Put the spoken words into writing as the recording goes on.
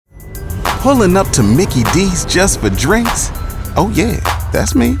Pulling up to Mickey D's just for drinks? Oh yeah,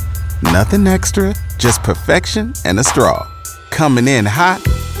 that's me. Nothing extra, just perfection and a straw. Coming in hot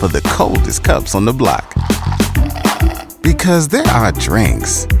for the coldest cups on the block. Because there are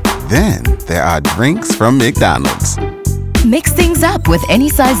drinks. Then there are drinks from McDonald's. Mix things up with any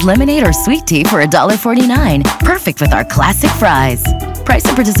size lemonade or sweet tea for $1.49. Perfect with our classic fries. Price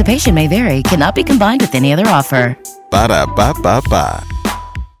and participation may vary. Cannot be combined with any other offer. Ba-da-ba-ba-ba.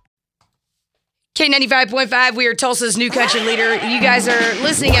 K95.5, we are Tulsa's new country leader. You guys are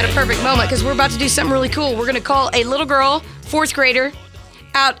listening at a perfect moment because we're about to do something really cool. We're going to call a little girl, 4th grader,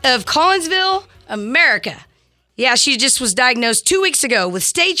 out of Collinsville, America. Yeah, she just was diagnosed 2 weeks ago with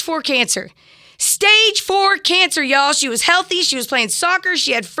stage 4 cancer. Stage 4 cancer, y'all. She was healthy. She was playing soccer.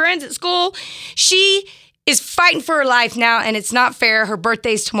 She had friends at school. She is fighting for her life now, and it's not fair. Her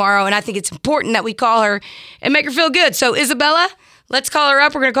birthday's tomorrow, and I think it's important that we call her and make her feel good. So, Isabella, let's call her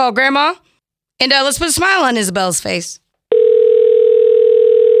up. We're going to call Grandma. And let's put a smile on Isabella's face.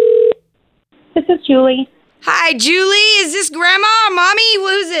 This is Julie. Hi, Julie. Is this Grandma or Mommy?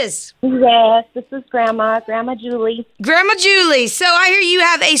 Who's this? Yes, this is Grandma Julie. Grandma Julie. So I hear you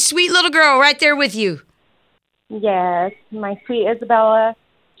have a sweet little girl right there with you. Yes, my sweet Isabella.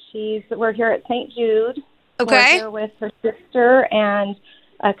 We're here at St. Jude. Okay. We're here with her sister and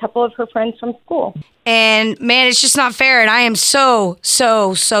a couple of her friends from school. And, man, it's just not fair, and I am so,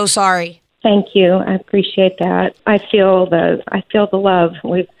 so, so sorry. Thank you. I appreciate that. I feel the love.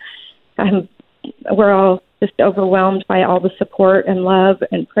 We're all just overwhelmed by all the support and love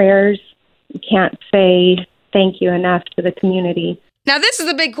and prayers. We can't say thank you enough to the community. Now, this is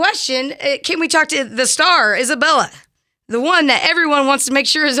the big question. Can we talk to the star, Isabella? The one that everyone wants to make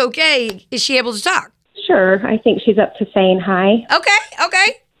sure is okay. Is she able to talk? Sure. I think she's up to saying hi. Okay.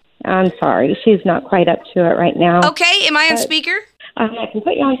 I'm sorry. She's not quite up to it right now. Okay. Am I on speaker? I can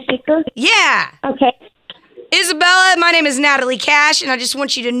put you on speaker. Yeah. Okay. Isabella, my name is Natalie Cash, and I just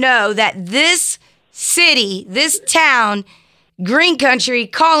want you to know that this city, this town, Green Country,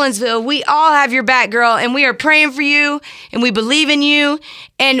 Collinsville, we all have your back, girl, and we are praying for you, and we believe in you,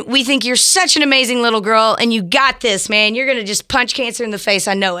 and we think you're such an amazing little girl, and you got this, man. You're going to just punch cancer in the face.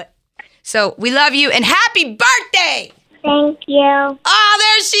 I know it. So we love you, and happy birthday! Thank you. Oh,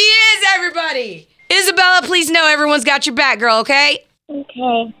 there she is, everybody. Isabella, please know everyone's got your back, girl, okay?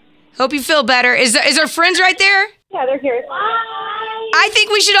 Okay. Hope you feel better. Is our friends right there? Yeah, they're here. Bye. I think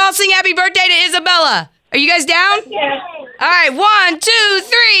we should all sing happy birthday to Isabella. Are you guys down? Yeah. All right, 1, 2,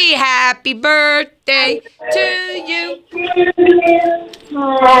 3. Happy birthday to you.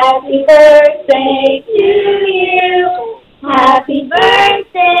 Happy birthday to you. Happy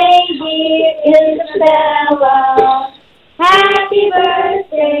birthday, dear Isabella. Happy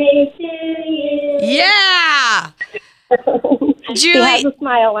birthday to you. Yeah. Julie. She has a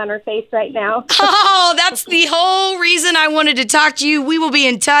smile on her face right now. Oh, that's the whole reason I wanted to talk to you. We will be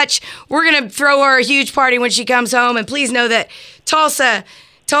in touch. We're going to throw her a huge party when she comes home. And please know that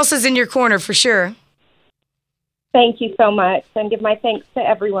Tulsa's in your corner for sure. Thank you so much. And give my thanks to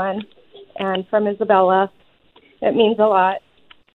everyone. And from Isabella, it means a lot.